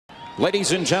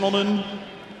Ladies and gentlemen,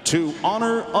 to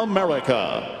honor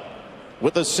America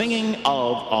with the singing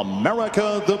of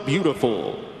America the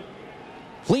Beautiful,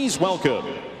 please welcome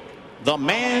the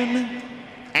man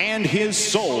and his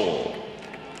soul,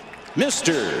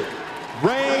 Mr.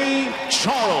 Ray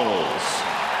Charles.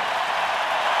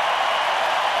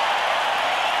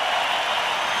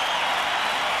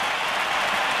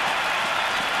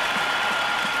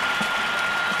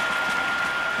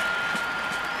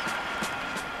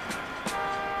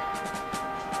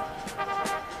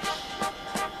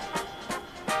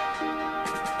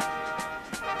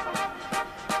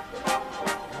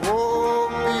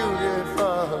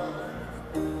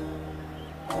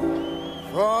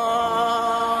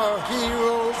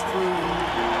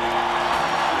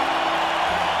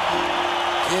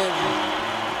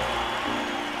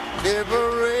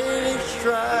 Liberating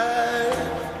strife,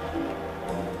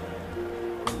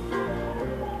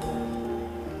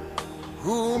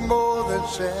 who more than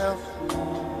self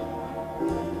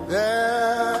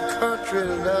their country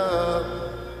love,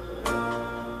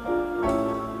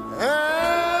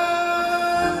 and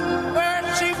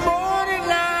mercy more than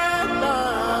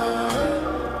life.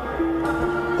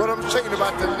 What I'm singing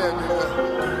about the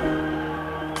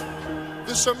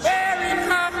this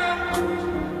America,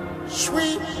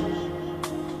 sweet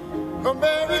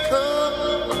America,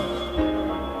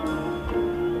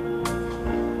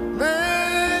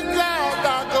 may God I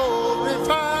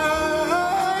glorify,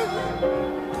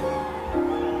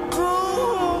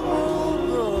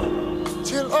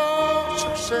 till all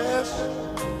success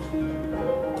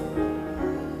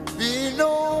be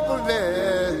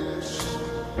nobleness,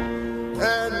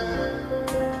 and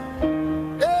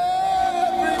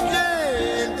every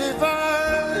gain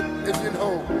divine. And you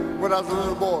know, when I was a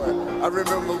little boy, I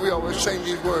remember we always sang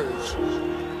these words.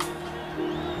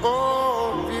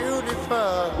 Oh,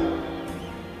 beautiful,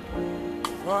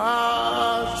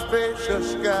 far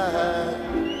spacious sky,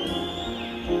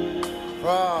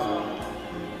 far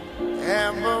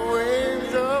amber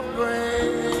waves of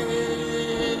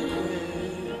grain,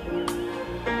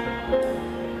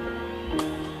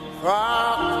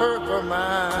 far purple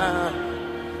mountain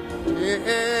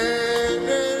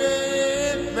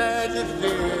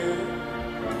majesty.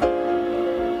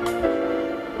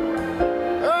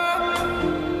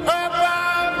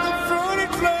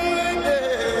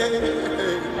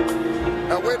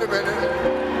 Wait a minute.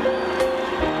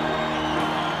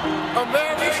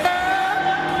 America,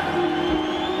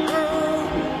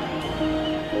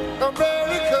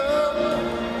 America.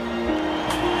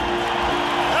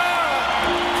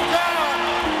 God,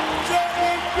 shed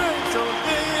His grace on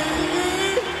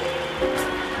thee.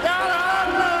 God, our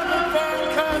love and fun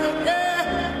kind of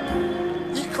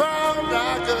He crowned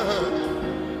our good.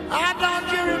 I don't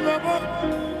you remember?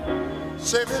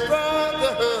 Say me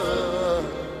brotherhood.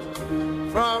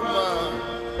 From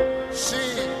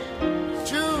sea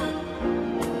to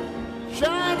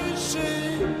shining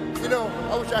sea. You know,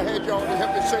 I wish I had y'all to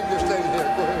help me sing this thing here.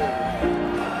 Go ahead.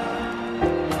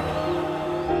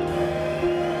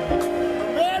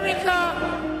 America.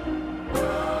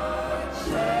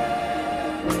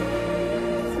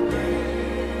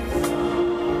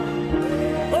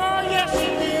 Oh, yes, He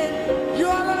did. You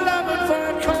ought to love Him for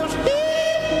it, 'cause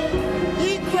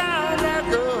He cried out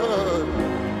good.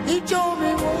 He told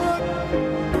me what,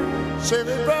 say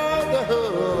me brother.